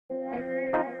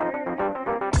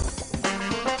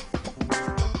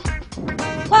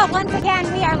Well, once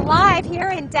again, we are live here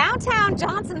in downtown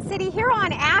Johnson City, here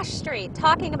on Ash Street,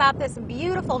 talking about this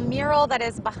beautiful mural that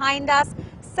is behind us,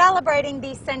 celebrating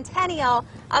the centennial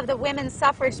of the women's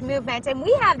suffrage movement. And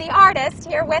we have the artist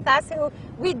here with us who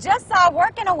we just saw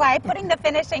working away, putting the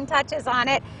finishing touches on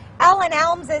it.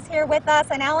 Elmes is here with us.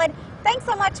 And Ellen, thanks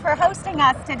so much for hosting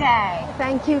us today.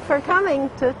 Thank you for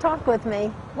coming to talk with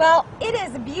me. Well, it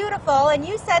is beautiful, and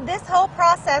you said this whole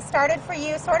process started for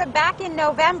you sort of back in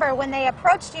November when they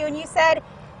approached you, and you said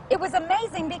it was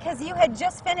amazing because you had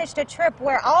just finished a trip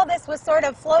where all this was sort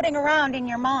of floating around in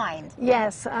your mind.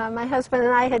 Yes, my husband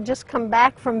and I had just come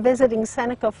back from visiting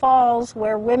Seneca Falls,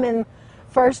 where women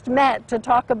first met to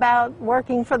talk about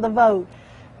working for the vote.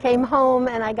 Came home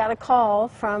and I got a call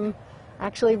from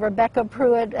actually Rebecca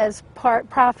Pruitt as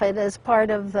prophet as part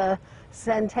of the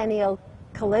Centennial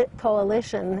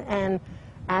Coalition, and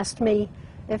asked me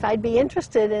if I'd be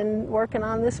interested in working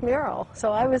on this mural.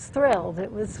 So I was thrilled.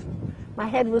 My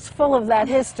head was full of that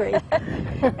history.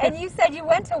 And you said you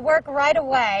went to work right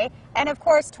away, and of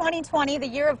course 2020, the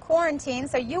year of quarantine,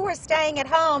 so you were staying at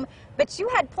home, but you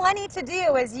had plenty to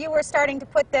do as you were starting to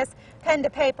put this pen to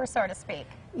paper, so to speak.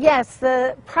 Yes,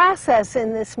 the process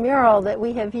in this mural that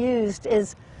we have used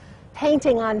is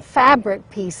painting on fabric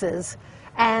pieces,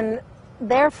 and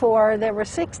therefore there were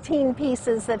 16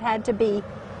 pieces that had to be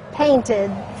painted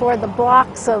for the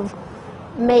blocks of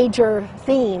major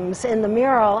themes in the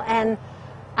mural, and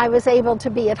I was able to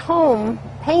be at home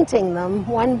painting them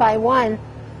one by one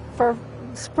for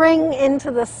spring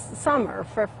into the summer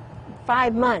for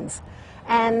 5 months.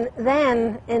 And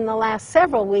then in the last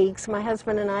several weeks, my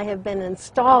husband and I have been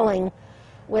installing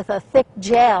with a thick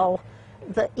gel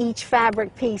each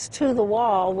fabric piece to the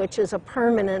wall, which is a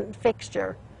permanent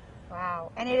fixture.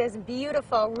 Wow, and it is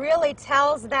beautiful, really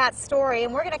tells that story,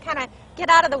 and we're going to kind of get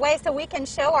out of the way so we can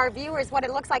show our viewers what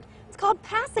it looks like. It's called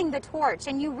Passing the Torch,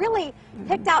 and you really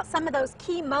picked out some of those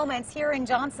key moments here in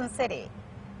Johnson City.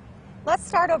 Let's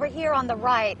start over here on the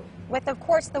right with, of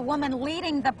course, the woman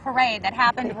leading the parade that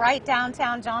happened right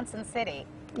downtown Johnson City.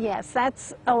 Yes,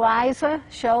 that's Eliza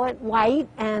Showett White,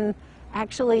 and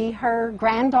actually her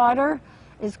granddaughter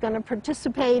is going to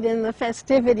participate in the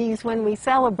festivities when we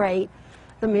celebrate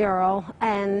the mural,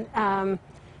 and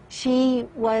she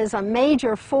was a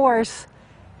major force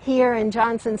here in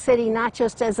Johnson City, not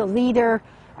just as a leader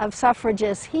of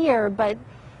suffragists here, but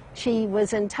she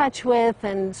was in touch with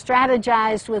and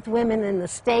strategized with women in the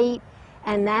state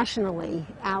and nationally.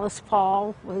 Alice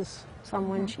Paul was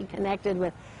someone she connected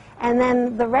with. And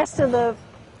then the rest of the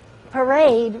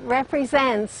parade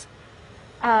represents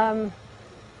the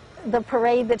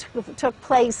parade that took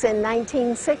place in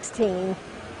 1916.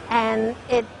 And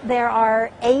there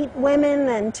are 8 women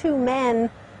and 2 men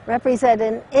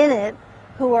represented in it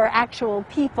who are actual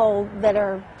people that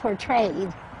are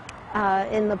portrayed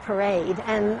in the parade.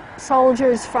 And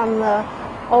soldiers from the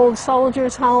old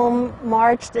soldiers' home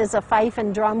marched as a fife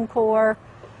and drum corps,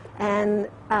 and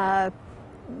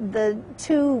the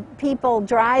 2 people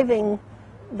driving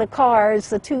the cars,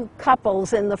 the 2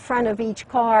 couples in the front of each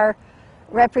car,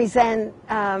 represent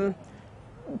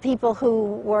people who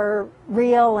were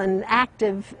real and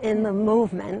active in the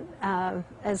movement,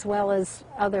 as well as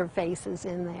other faces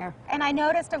in there. And I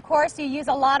noticed, of course, you use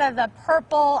a lot of the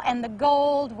purple and the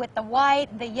gold with the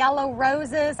white, the yellow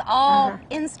roses, all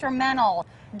instrumental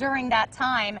during that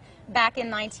time back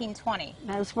in 1920.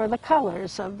 Those were the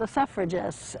colors of the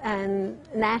suffragists, and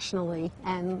nationally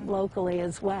and locally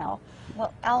as well.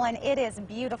 Well, Ellen, it is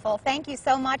beautiful. Thank you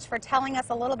so much for telling us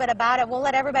a little bit about it. We'll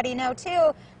let everybody know,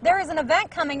 too, there is an event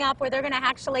coming up where they're going to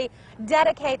actually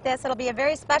dedicate this. It'll be a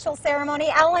very special ceremony.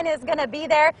 Ellen is going to be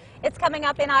there. It's coming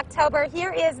up in October.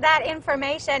 Here is that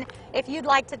information. If you'd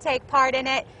like to take part in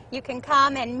it, you can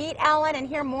come and meet Ellen and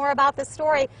hear more about the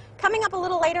story. Coming up a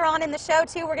little later on in the show,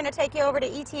 too, we're going to take you over to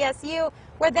ETSU,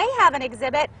 where they have an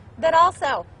exhibit that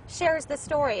also shares the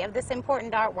story of this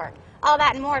important artwork. All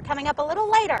that and more coming up a little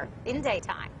later in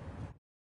daytime.